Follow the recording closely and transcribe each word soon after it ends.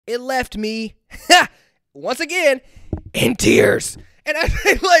it left me, once again, in tears. And I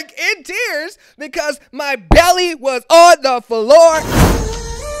say, like, in tears because my belly was on the floor.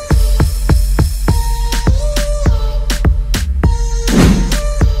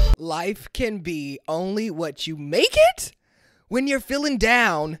 Life can be only what you make it. When you're feeling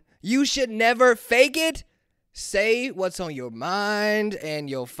down, you should never fake it. Say what's on your mind, and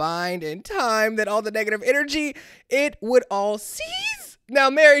you'll find in time that all the negative energy, it would all cease. Now,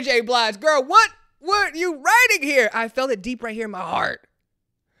 Mary J. Blige, girl, what are you writing here? I felt it deep right here in my heart.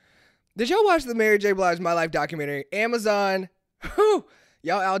 Did y'all watch the Mary J. Blige My Life documentary? Amazon, whew,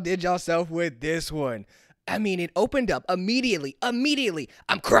 y'all outdid yourself with this one. I mean, it opened up immediately.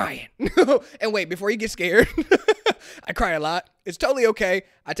 I'm crying. And wait, before you get scared, I cry a lot. It's totally okay.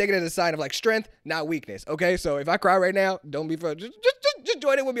 I take it as a sign of like strength, not weakness. Okay, so if I cry right now, don't be fun. Just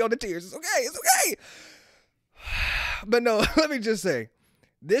join in with me on the tears. It's okay. It's okay. But no, let me just say,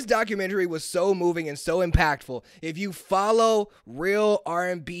 this documentary was so moving and so impactful. If you follow real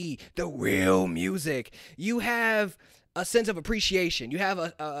R&B, the real music, you have a sense of appreciation. You have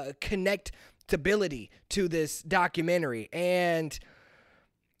a connectability to this documentary. And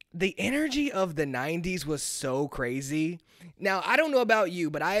the energy of the 90s was so crazy. Now, I don't know about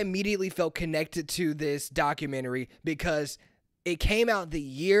you, but I immediately felt connected to this documentary because it came out the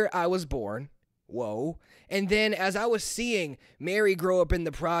year I was born. Whoa. And then as I was seeing Mary grow up in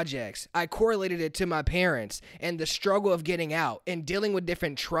the projects, I correlated it to my parents and the struggle of getting out and dealing with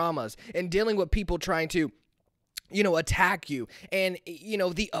different traumas and dealing with people trying to, attack you and,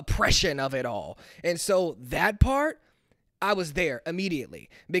 the oppression of it all. And so that part, I was there immediately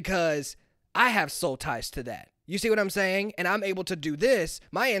because I have soul ties to that. You see what I'm saying? And I'm able to do this.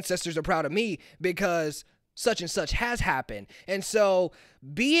 My ancestors are proud of me because such and such has happened. And so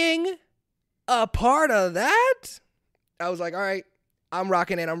being a part of that, I was like, all right, I'm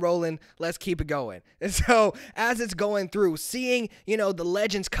rocking it. I'm rolling. Let's keep it going. And so as it's going through, seeing, the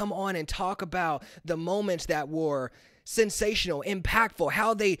legends come on and talk about the moments that were sensational, impactful,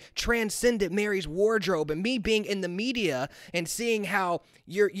 how they transcended Mary's wardrobe, and me being in the media and seeing how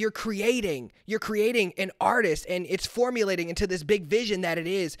you're creating an artist and it's formulating into this big vision that it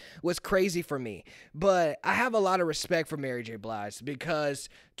is, was crazy for me. But I have a lot of respect for Mary J. Blige because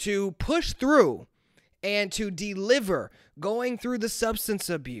to push through and to deliver, going through the substance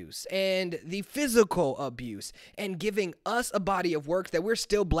abuse and the physical abuse and giving us a body of work that we're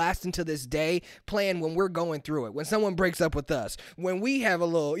still blasting to this day, playing when we're going through it, when someone breaks up with us, when we have a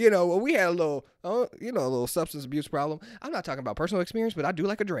little, when we had a little, a little substance abuse problem. I'm not talking about personal experience, but I do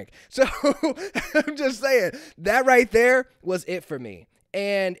like a drink. So I'm just saying that right there was it for me.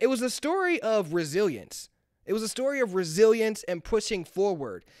 And it was a story of resilience. It was a story of resilience and pushing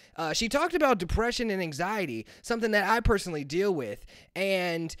forward. She talked about depression and anxiety, something that I personally deal with,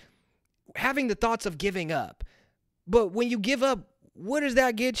 and having the thoughts of giving up. But when you give up, what does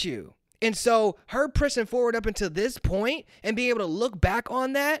that get you? And so her pushing forward up until this point and being able to look back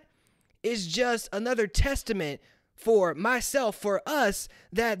on that is just another testament for myself, for us,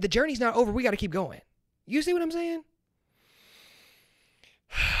 that the journey's not over. We got to keep going. You see what I'm saying?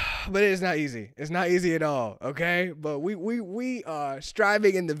 But it is not easy. It's not easy at all, okay? But we are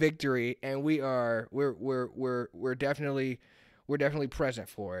striving in the victory, and we're definitely present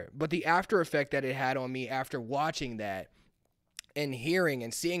for it. But the after effect that it had on me after watching that and hearing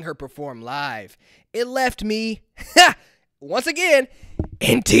and seeing her perform live, it left me once again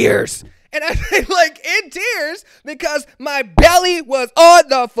in tears. And I say, like, in tears because my belly was on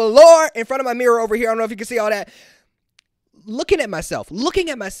the floor in front of my mirror over here. I don't know if you can see all that. Looking at myself,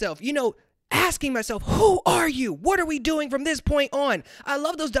 asking myself, who are you? What are we doing from this point on? I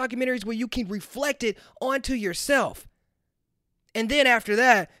love those documentaries where you can reflect it onto yourself. And then after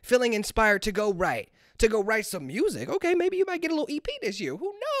that, feeling inspired to go write some music. Okay, maybe you might get a little EP this year.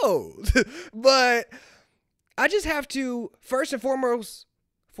 Who knows? But I just have to, first and foremost,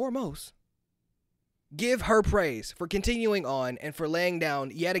 give her praise for continuing on and for laying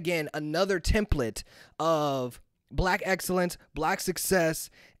down yet again another template of Black excellence, Black success,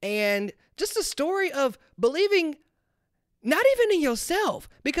 and just a story of believing not even in yourself,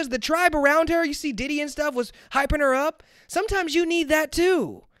 because the tribe around her, you see Diddy and stuff, was hyping her up. Sometimes you need that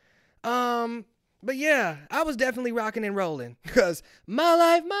too. But yeah, I was definitely rocking and rolling because my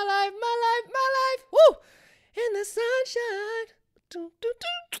life, woo, in the sunshine.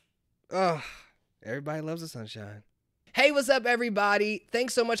 Oh, everybody loves the sunshine. Hey, what's up, everybody?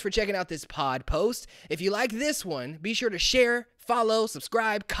 Thanks so much for checking out this pod post. If you like this one, be sure to share, follow,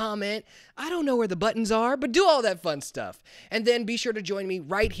 subscribe, comment. I don't know where the buttons are, but do all that fun stuff. And then be sure to join me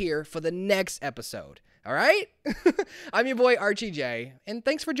right here for the next episode. All right? I'm your boy, Archie J, and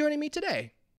thanks for joining me today.